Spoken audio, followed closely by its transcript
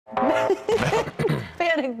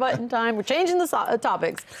Panic button time. We're changing the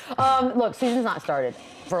topics. Look, season's not started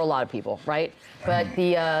for a lot of people, right? But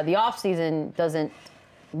the off season doesn't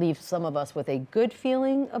leave some of us with a good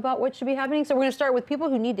feeling about what should be happening. So we're going to start with people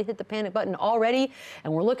who need to hit the panic button already.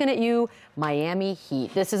 And we're looking at you, Miami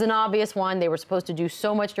Heat. This is an obvious one. They were supposed to do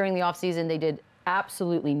so much during the offseason. They did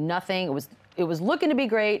absolutely nothing. It was looking to be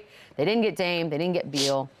great. They didn't get Dame. They didn't get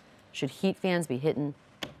Beal. Should Heat fans be hitting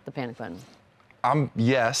the panic button?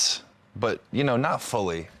 Yes. But, you know, not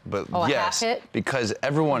fully, but yes, because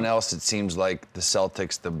everyone else, it seems like the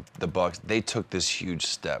Celtics, the Bucks, they took this huge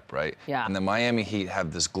step, right? Yeah. And the Miami Heat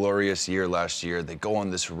have this glorious year last year. They go on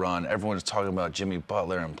this run. Everyone's talking about Jimmy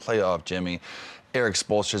Butler and playoff Jimmy. Eric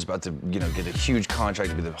Spoelstra's about to, you know, get a huge contract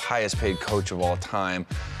to be the highest paid coach of all time.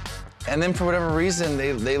 And then for whatever reason,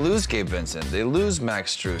 they lose Gabe Vincent, they lose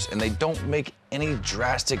Max Strus, and they don't make any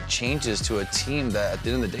drastic changes to a team that at the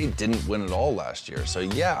end of the day didn't win at all last year. So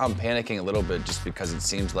yeah, I'm panicking a little bit just because it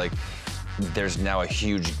seems like there's now a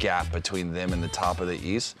huge gap between them and the top of the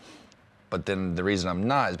East. But then the reason I'm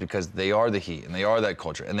not is because they are the Heat, and they are that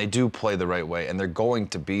culture, and they do play the right way, and they're going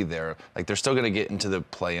to be there. Like, they're still going to get into the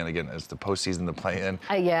play-in again. It's the postseason, the play-in.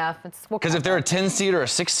 Yeah. Because if they're a 10 seed or a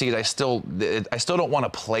 6 seed, I still don't want to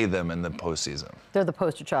play them in the postseason. They're the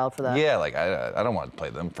poster child for that. Yeah, like, I don't want to play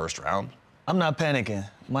them first round. I'm not panicking.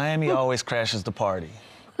 Miami always crashes the party.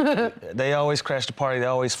 They always crash the party. They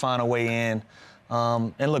always find a way in.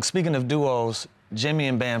 And look, speaking of duos, Jimmy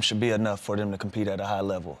and Bam should be enough for them to compete at a high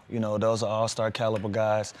level. You know, those are all-star caliber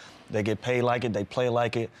guys. They get paid like it, they play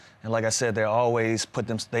like it, and like I said, they always put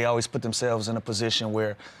themselves in a position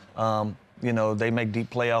where, you know, they make deep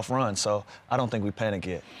playoff runs. So I don't think we panic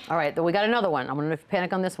yet. All right, then we got another one. I'm going to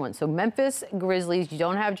panic on this one. So Memphis Grizzlies, you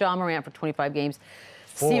don't have John Morant for 25 games.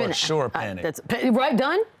 For sure, panic. That's right,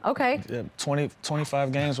 done? Okay. Yeah,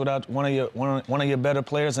 25 games without one of your better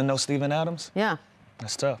players and no Steven Adams? Yeah.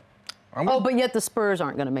 That's tough. But yet the Spurs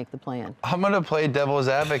aren't going to make the play-in. I'm going to play devil's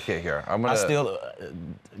advocate here.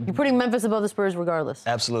 You're putting Memphis above the Spurs regardless.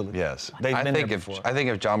 Absolutely. Yes. I think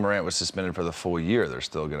if John Morant was suspended for the full year, they're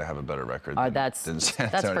still going to have a better record than San Antonio.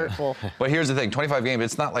 That's hurtful. But here's the thing: 25 games.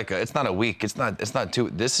 It's not a week. It's not two.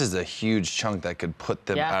 This is a huge chunk that could put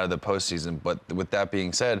them out of the postseason. But with that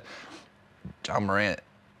being said, John Morant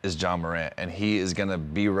is John Morant, and he is going to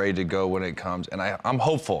be ready to go when it comes. And I'm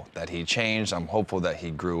hopeful that he changed. I'm hopeful that he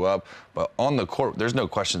grew up. But on the court, there's no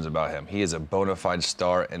questions about him. He is a bona fide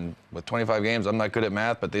star. And with 25 games, I'm not good at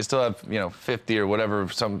math, but they still have, you know, 50 or whatever,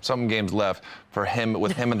 some games left for him,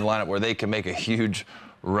 with him in the lineup where they can make a huge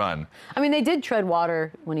run. I mean, they did tread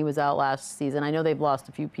water when he was out last season. I know they've lost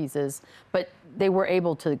a few pieces, but they were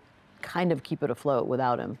able to kind of keep it afloat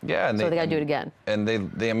without him. Yeah, and so they got to do it again. And they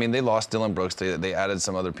lost Dylan Brooks. They added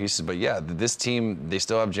some other pieces, but yeah, this team, they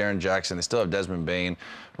still have Jaren Jackson. They still have Desmond Bane,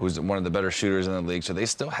 who's one of the better shooters in the league. So they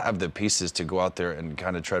still have the pieces to go out there and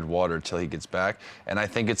kind of tread water till he gets back. And I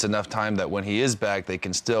think it's enough time that when he is back, they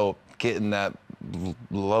can still get in that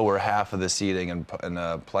lower half of the seeding and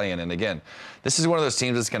play in. And again, this is one of those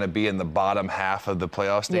teams that's going to be in the bottom half of the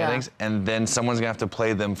playoff standings, and then someone's going to have to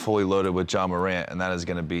play them fully loaded with John Morant, and that is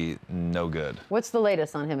going to be no good. What's the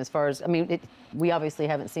latest on him as far as, I mean, we obviously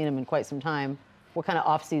haven't seen him in quite some time. What kind of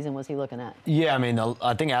offseason was he looking at? Yeah, I mean,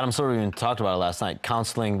 I think Adam sort of even talked about it last night.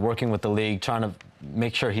 Counseling, working with the league, trying to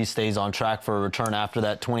make sure he stays on track for a return after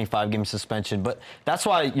that 25-game suspension. But that's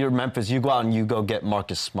why you're Memphis. You go out and you go get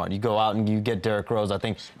Marcus Smart. You go out and you get Derrick Rose. I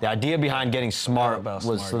think the idea behind getting Smart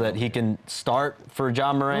was so that he can start for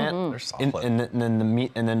John Morant,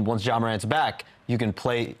 and then once John Morant's back, you can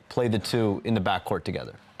play the two in the backcourt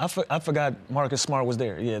together. I forgot Marcus Smart was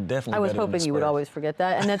there. Yeah, definitely. I was hoping you would always forget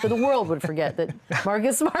that, and that the world would forget that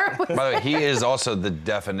Marcus Smart was. By the way, he is also the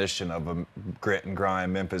definition of a grit and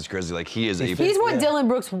grind Memphis Grizzly. Like, he is He's what Dylan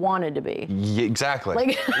Brooks wanted to be. Yeah, exactly.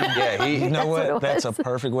 Like, yeah, you know what? That's a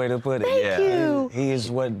perfect way to put it. Thank you. He is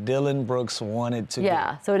what Dylan Brooks wanted to be.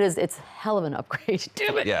 Yeah, so it is. It's a hell of an upgrade.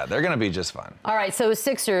 Damn it. Yeah, they're going to be just fine. All right, so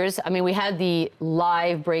Sixers. I mean, we had the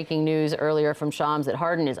live breaking news earlier from Shams that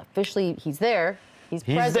Harden is officially, he's there. He's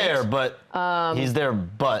there, but he's there,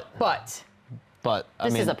 but this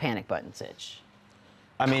is a panic button, Sitch.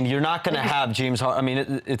 I mean, you're not going to have James Harden. I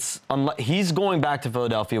mean, he's going back to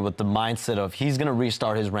Philadelphia with the mindset of he's going to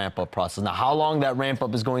restart his ramp-up process. Now, how long that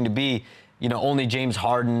ramp-up is going to be, you know, only James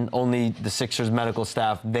Harden, only the Sixers medical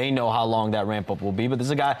staff, they know how long that ramp-up will be. But this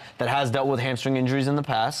is a guy that has dealt with hamstring injuries in the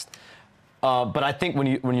past. But I think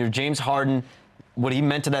when you're James Harden, what he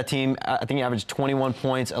meant to that team, I think he averaged 21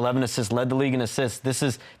 points, 11 assists, led the league in assists.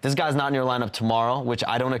 This guy's not in your lineup tomorrow, which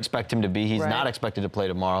I don't expect him to be. He's not expected to play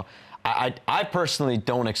tomorrow. I personally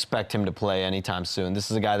don't expect him to play anytime soon. This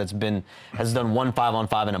is a guy has done 1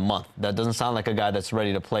 5-on-5 in a month. That doesn't sound like a guy that's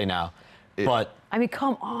ready to play now. But I mean,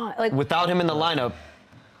 come on. Like, without him in the lineup,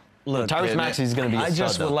 Look, Tyrese Maxey is going to be a I stud,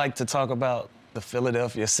 just would though. like to talk about the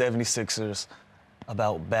Philadelphia 76ers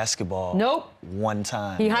about basketball. Nope. One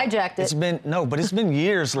time. He hijacked it. But it's been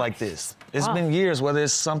years like this. It's been years, whether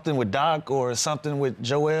it's something with Doc or something with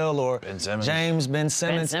Joel or Ben Simmons. James, Ben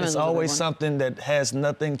Simmons. Simmons It's was a good always one. something that has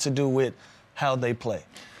nothing to do with how they play.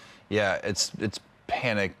 Yeah, it's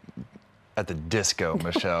panic at the disco,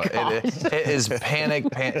 Michelle. It is panic.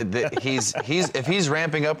 If he's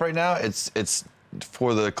ramping up right now, it's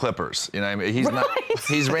for the Clippers. You know what I mean?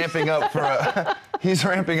 He's ramping up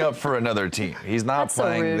for for another team. He's not That's so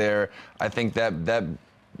playing rude. there. I think the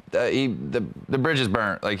bridge is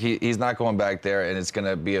burnt. Like he's not going back there, and it's going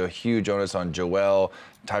to be a huge onus on Joel,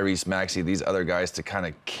 Tyrese Maxey, these other guys to kind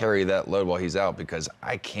of carry that load while he's out, because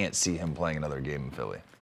I can't see him playing another game in Philly.